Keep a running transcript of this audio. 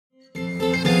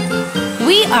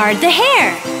are the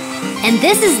hair, and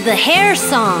this is the hair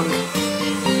song.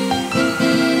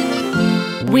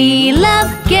 We love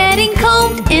getting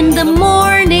combed in the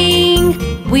morning.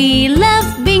 We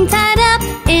love being tied up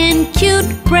in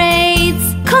cute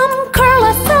braids. Come curl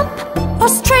us up or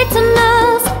straighten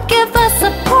us, give us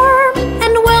a perm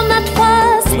and we'll not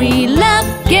fuss. We love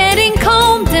getting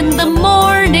combed in the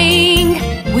morning.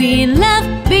 We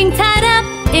love being tied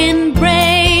up in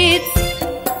braids.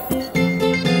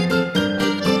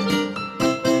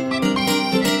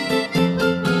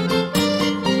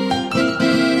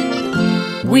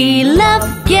 We love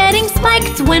getting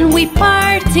spiked when we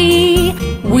party.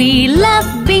 We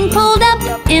love being pulled up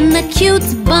in a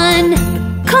cute bun.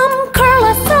 Come curl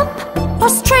us up or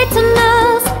straighten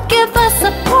us, give us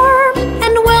a perm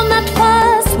and we'll not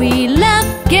fuss. We love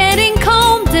getting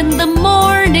combed in the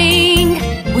morning.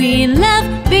 We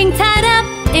love being tied up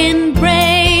in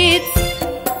braids.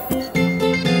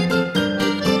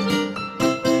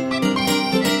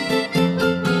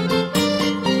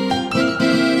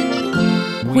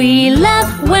 We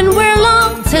love when we're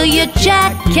long till your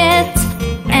jacket,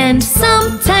 and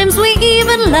sometimes we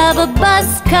even love a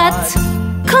buzz cut.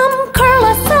 Come curl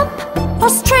us up or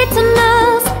straighten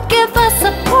us, give us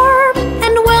a perm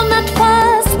and we'll not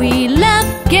fuss. We love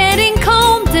getting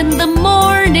combed in the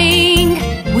morning.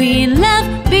 We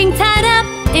love being tied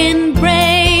up in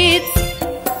braids.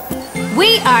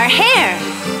 We are hair.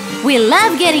 We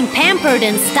love getting pampered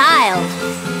and styled.